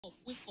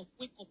Wake up,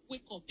 wake up,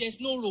 wake up. There's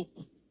no rope.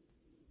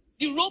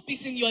 The rope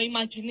is in your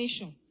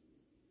imagination.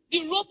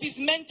 The rope is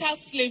mental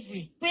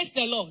slavery. Praise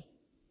the Lord.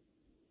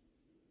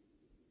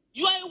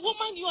 You are a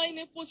woman, you are in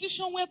a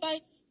position whereby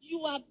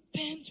you are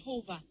bent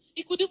over.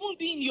 It could even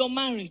be in your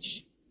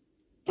marriage.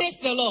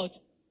 Praise the Lord.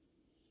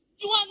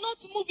 You are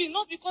not moving,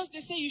 not because they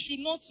say you should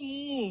not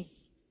move.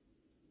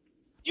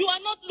 You are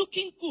not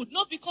looking good,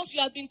 not because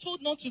you have been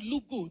told not to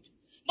look good,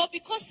 but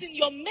because in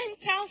your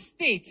mental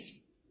state,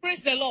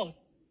 praise the Lord,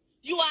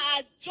 you are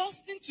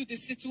adjusting to the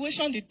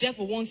situation the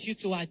devil wants you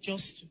to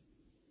adjust to.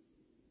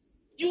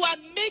 You are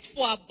made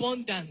for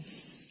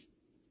abundance.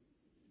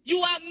 You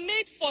are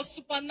made for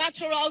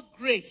supernatural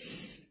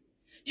grace.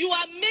 You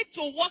are made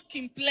to walk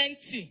in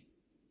plenty.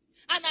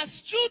 And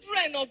as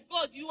children of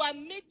God, you are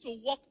made to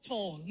walk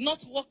tall,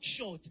 not walk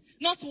short,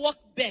 not walk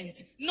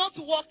bent, not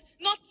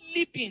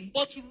leaping,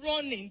 but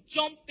running,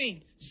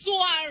 jumping,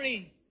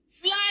 soaring,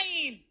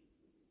 flying.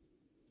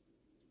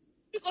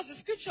 Because the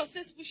scripture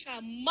says we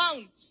shall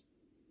mount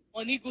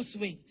on eagle's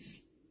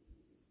wings.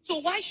 So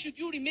why should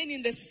you remain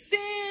in the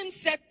same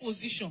set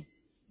position,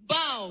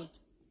 bowed?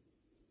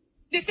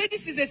 They say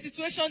this is a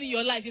situation in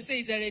your life. You say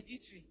it's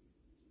hereditary.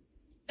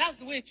 That's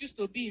the way it used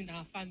to be in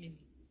our family.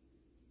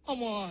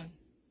 Come on.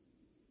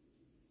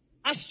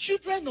 As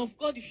children of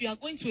God, if you are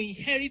going to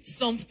inherit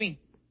something,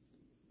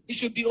 it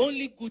should be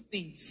only good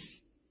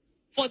things.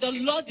 For the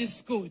Lord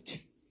is good,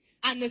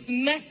 and his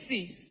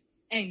mercies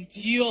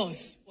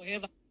endures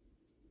forever.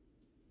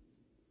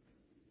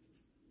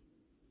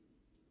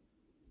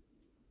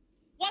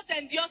 What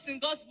endures in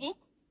God's book?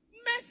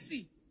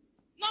 Mercy.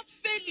 Not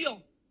failure.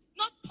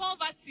 Not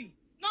poverty.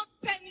 Not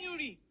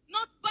penury.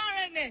 Not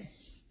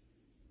barrenness.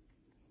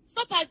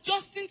 Stop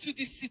adjusting to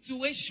the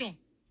situation.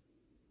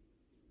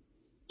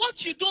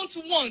 What you don't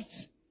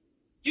want,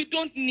 you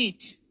don't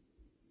need.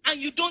 And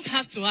you don't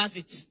have to have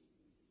it.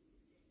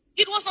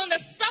 It was on the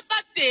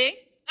Sabbath day,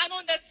 and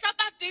on the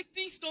Sabbath day,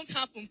 things don't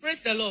happen.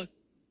 Praise the Lord.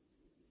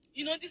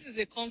 You know, this is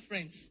a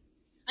conference.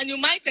 And you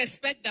might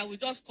expect that we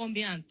just come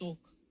here and talk.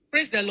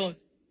 Praise the Lord.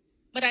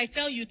 But I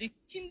tell you, the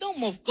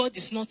kingdom of God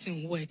is not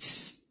in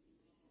words,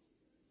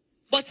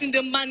 but in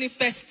the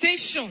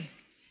manifestation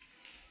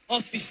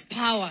of his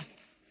power.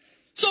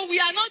 So we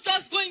are not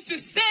just going to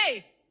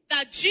say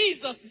that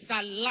Jesus is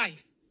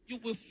alive. You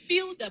will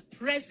feel the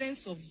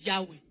presence of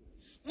Yahweh.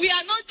 We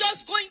are not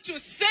just going to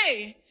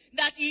say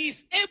that he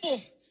is able,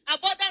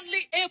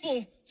 abundantly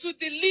able to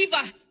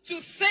deliver, to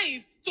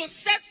save, to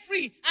set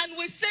free. And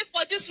we say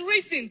for this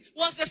reason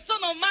was the Son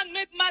of Man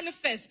made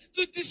manifest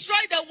to destroy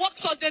the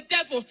works of the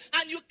devil.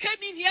 And you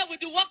came in here with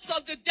the works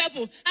of the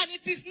devil, and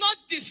it is not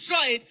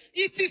destroyed.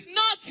 It is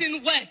not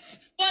in words,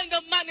 but in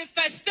the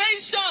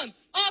manifestation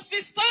of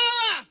his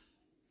power.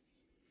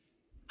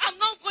 I'm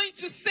not going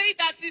to say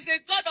that he's a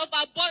God of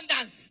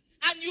abundance,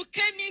 and you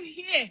came in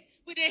here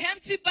with an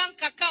empty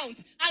bank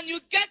account, and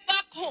you get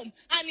back home,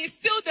 and it's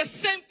still the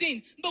same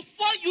thing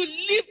before you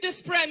leave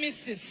this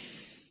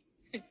premises.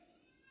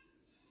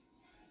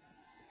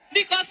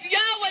 Because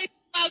Yahweh is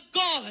our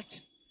God,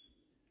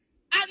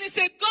 and it's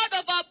a God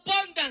of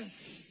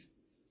abundance.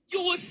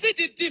 You will see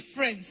the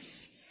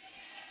difference.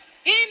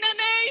 In the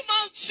name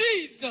of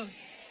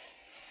Jesus.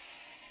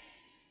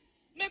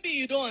 Maybe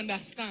you don't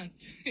understand.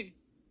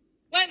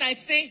 When I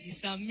say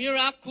he's a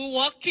miracle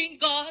working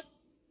God,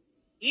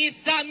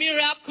 he's a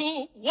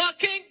miracle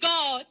working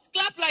God.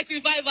 Clap like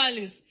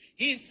revivalists.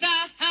 He's a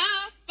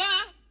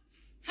Alpha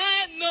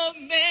and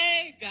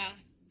Omega.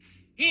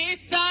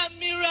 He's a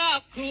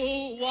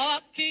miracle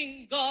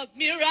working God,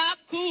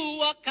 miracle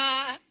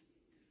worker.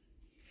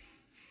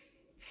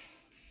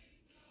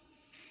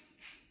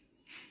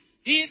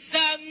 He's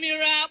a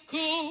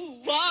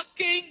miracle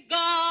working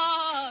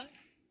God.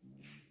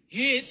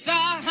 He's a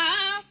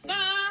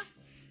Alpha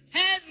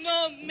and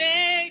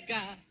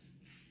Omega.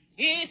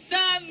 He's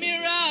a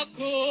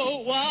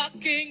miracle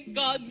working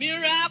God,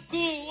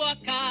 miracle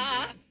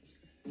worker.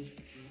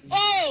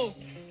 Oh,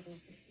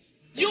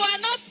 you are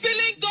not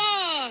feeling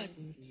God.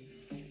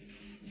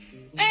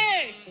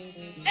 Hey,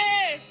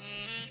 hey,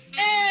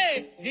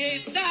 hey.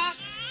 He's a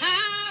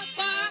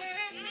Alpha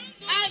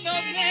and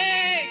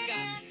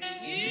Omega.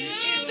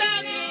 He's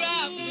a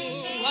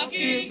miracle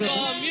working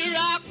God,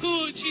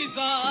 miracle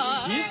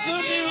Jesus. He's a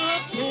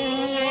miracle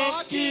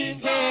working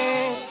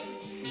God.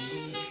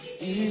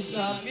 He's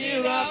a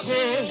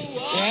miracle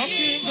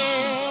working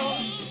God.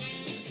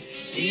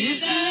 He's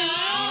the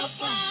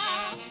Alpha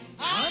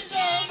and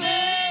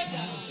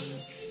Omega.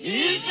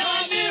 He's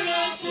a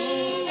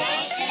miracle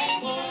working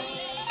God.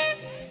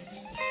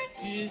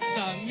 He's a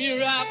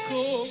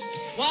miracle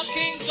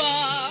working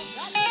God.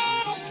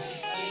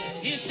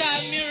 He's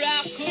a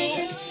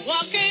miracle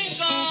working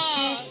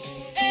God.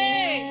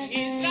 Hey,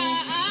 he's a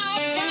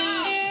Alpha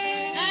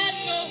and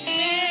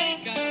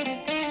Omega.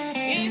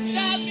 He's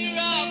a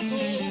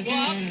miracle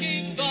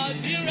working God,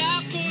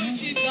 miracle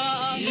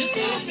Jesus. He's a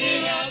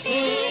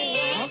miracle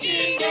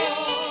working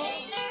God.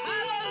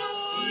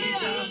 Hallelujah.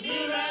 He's a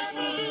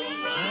miracle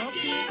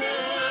working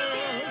God.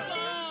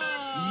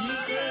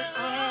 He's the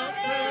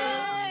Alpha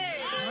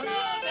and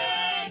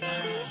Omega.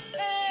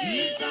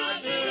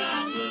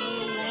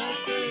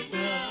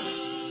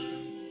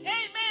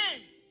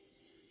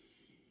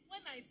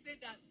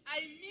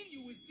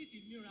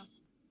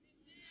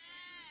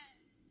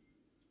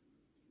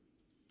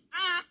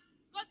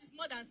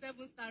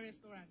 7-star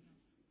restaurant now.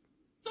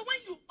 So when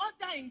you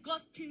order in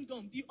God's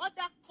kingdom, the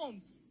order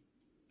comes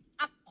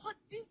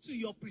according to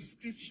your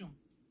prescription.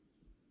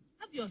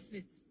 Have your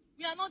seat.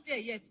 We are not there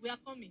yet. We are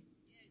coming.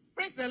 Yes.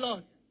 Praise the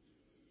Lord.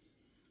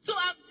 So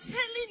I'm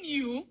telling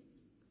you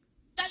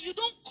that you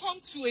don't come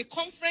to a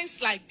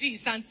conference like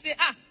this and say,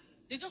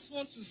 they just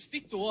want to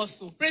speak to us.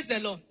 So praise the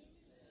Lord.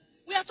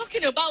 We are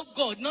talking about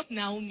God, not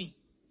Naomi.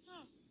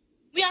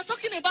 We are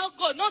talking about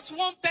God, not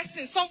one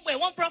person somewhere,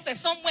 one prophet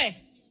somewhere.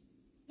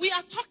 We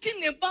are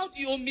talking about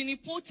the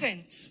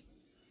omnipotent,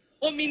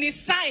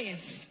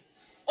 omniscience,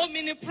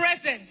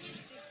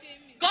 omnipresence.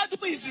 God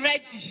who is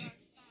ready,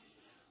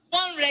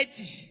 one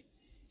ready.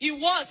 He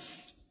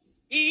was,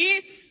 he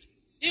is,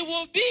 he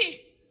will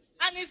be,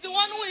 and is the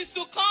one who is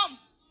to come.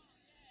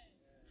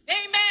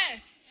 Amen.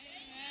 Amen.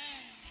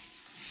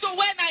 So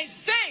when I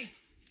say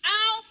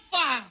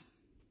Alpha,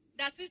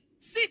 that it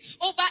sits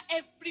over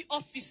every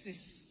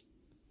offices,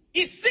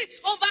 it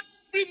sits over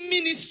every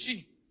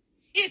ministry,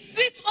 it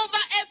sits over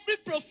every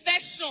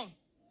profession.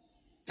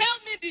 Tell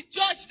me the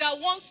judge that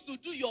wants to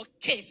do your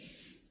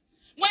case.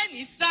 When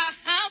it's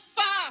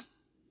Alpha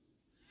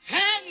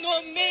and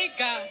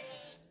Omega,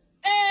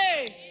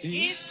 hey,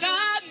 it's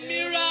a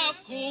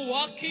miracle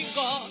working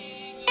God.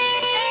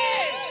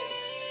 Hey,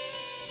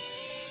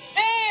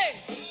 hey,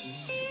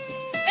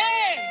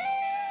 hey,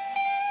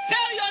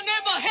 tell your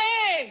neighbor,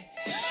 hey,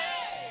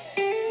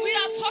 we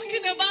are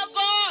talking about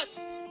God,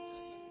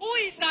 who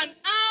is an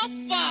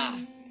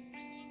Alpha.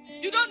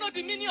 You don't know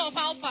the meaning of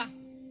Alpha.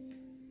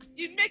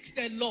 He makes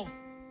the law.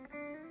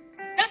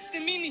 That's the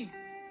meaning.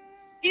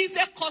 He's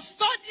the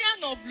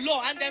custodian of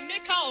law and the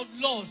maker of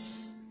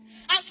laws.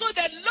 And so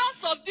the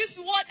laws of this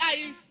world are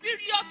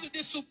inferior to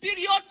the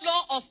superior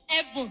law of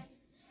heaven.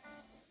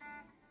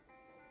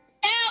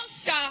 El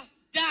shall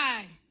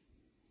die.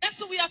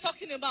 That's what we are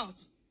talking about.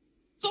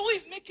 So who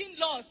is making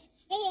laws?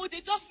 Oh,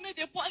 they just made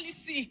a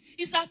policy.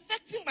 It's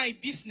affecting my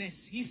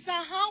business. He's a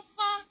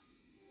Alpha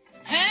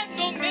and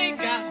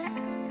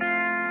Omega.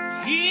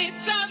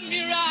 He's a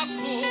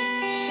miracle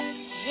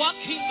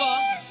working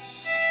God.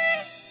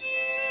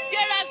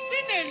 There has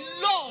been a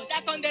law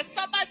that on the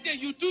Sabbath day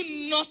you do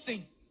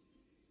nothing.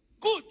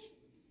 Good,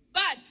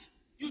 bad,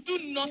 you do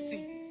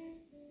nothing.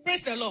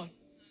 Praise the Lord.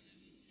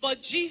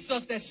 But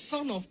Jesus, the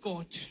Son of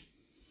God,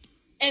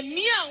 and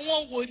me and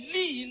one will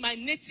live in my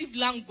native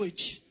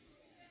language.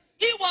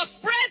 He was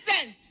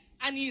present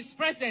and he is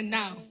present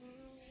now.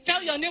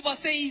 Tell your neighbor,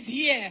 say he's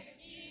here.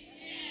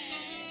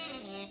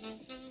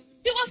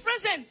 He was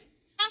present.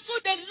 And so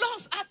the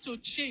laws had to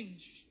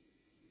change.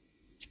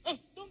 Oh,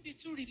 don't be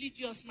too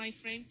religious, my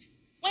friend.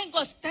 When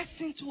God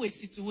steps into a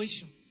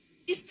situation,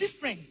 it's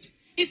different.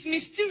 It's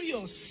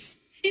mysterious.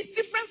 It's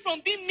different from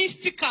being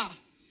mystical.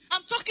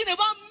 I'm talking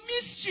about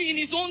mystery in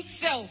his own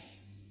self.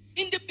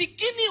 In the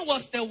beginning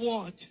was the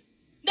Word.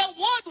 The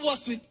Word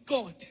was with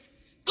God.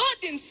 God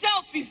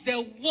himself is the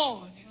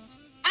Word.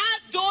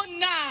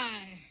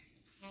 Adonai.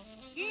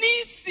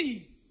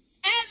 Nisi.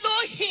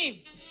 Elohim.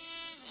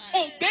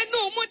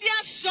 Obenu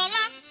Mudia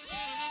Shola.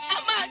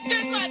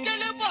 Amadenu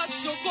Adelebo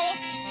Shoko.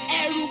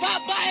 Eru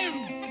Baba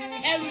Eru.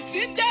 Eru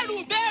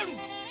Tinderu Beru.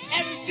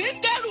 Eru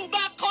Tinderu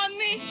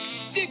Bakoni.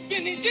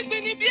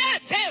 Jigbini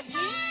Biate.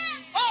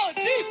 Oh,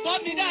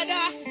 Tibomi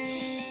Dada.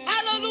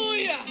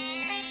 Hallelujah.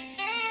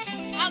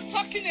 I'm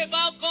talking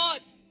about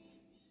God.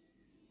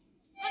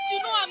 And you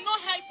know I'm not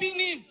hyping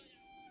him.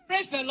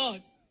 Praise the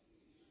Lord.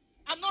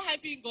 I'm not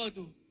hyping God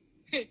though.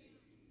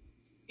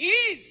 He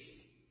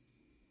is.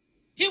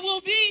 He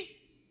will be.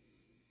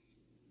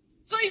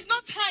 So it's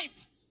not hype.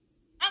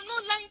 I'm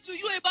not lying to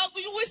you about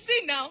God. You will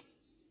see now.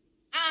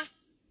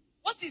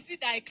 What is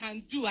it that I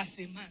can do as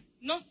a man?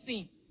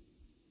 Nothing.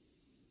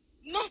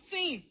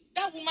 Nothing.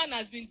 That woman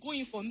has been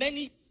going for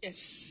many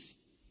years.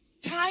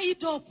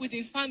 Tied up with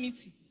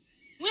infirmity.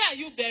 Where are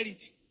you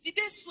buried? Did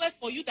they swear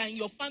for you that in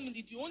your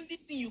family the only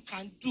thing you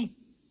can do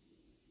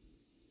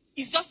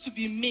is just to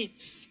be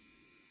mates?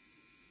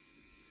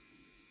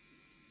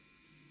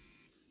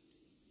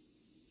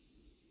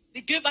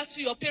 They gave birth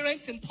to your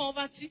parents in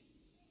poverty.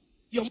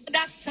 Your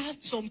mother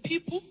served some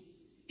people,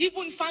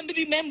 even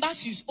family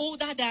members she's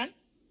older than,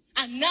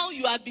 and now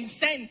you have been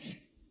sent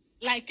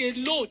like a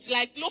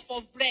loaf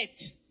of bread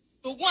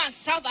to go and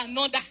serve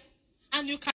another, and you can